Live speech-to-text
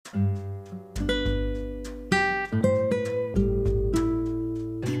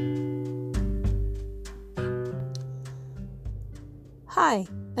Hi,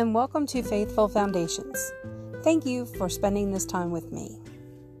 and welcome to Faithful Foundations. Thank you for spending this time with me.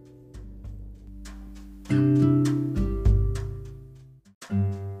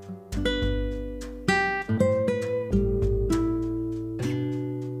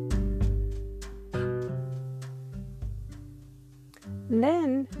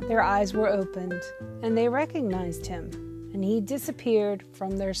 Then their eyes were opened, and they recognized him, and he disappeared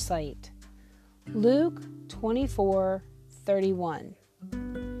from their sight. Luke 24:31.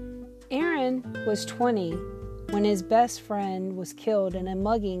 Aaron was 20 when his best friend was killed in a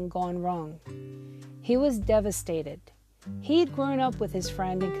mugging gone wrong. He was devastated. He'd grown up with his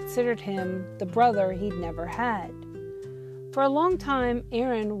friend and considered him the brother he'd never had. For a long time,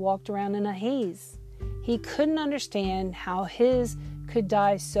 Aaron walked around in a haze. He couldn't understand how his could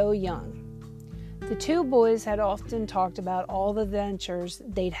die so young. The two boys had often talked about all the adventures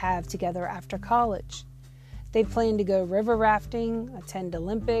they'd have together after college. They planned to go river rafting, attend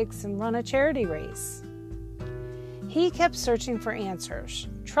Olympics, and run a charity race. He kept searching for answers,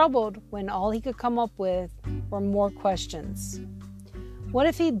 troubled when all he could come up with were more questions. What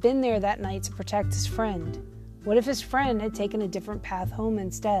if he'd been there that night to protect his friend? What if his friend had taken a different path home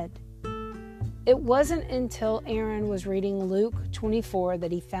instead? It wasn't until Aaron was reading Luke 24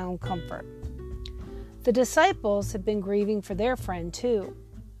 that he found comfort. The disciples had been grieving for their friend too.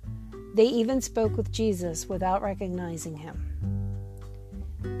 They even spoke with Jesus without recognizing him.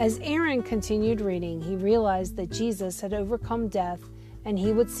 As Aaron continued reading, he realized that Jesus had overcome death and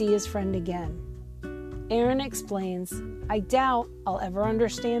he would see his friend again. Aaron explains, "I doubt I'll ever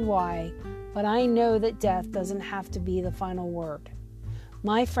understand why, but I know that death doesn't have to be the final word.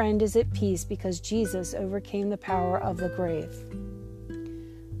 My friend is at peace because Jesus overcame the power of the grave.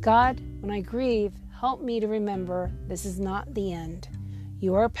 God, when I grieve, help me to remember this is not the end.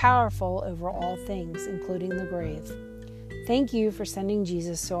 You are powerful over all things, including the grave. Thank you for sending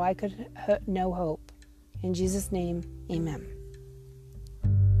Jesus so I could know hope. In Jesus' name, amen."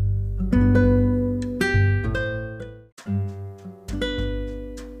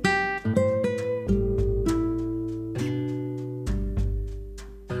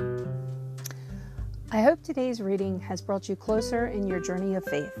 I hope today's reading has brought you closer in your journey of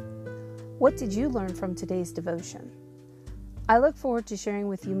faith. What did you learn from today's devotion? I look forward to sharing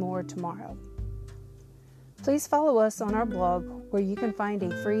with you more tomorrow. Please follow us on our blog where you can find a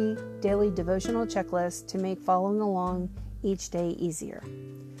free daily devotional checklist to make following along each day easier.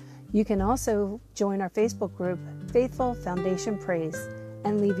 You can also join our Facebook group, Faithful Foundation Prays,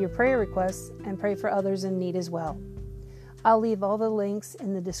 and leave your prayer requests and pray for others in need as well. I'll leave all the links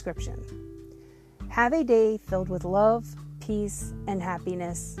in the description. Have a day filled with love, peace, and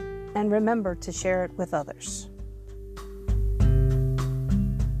happiness, and remember to share it with others.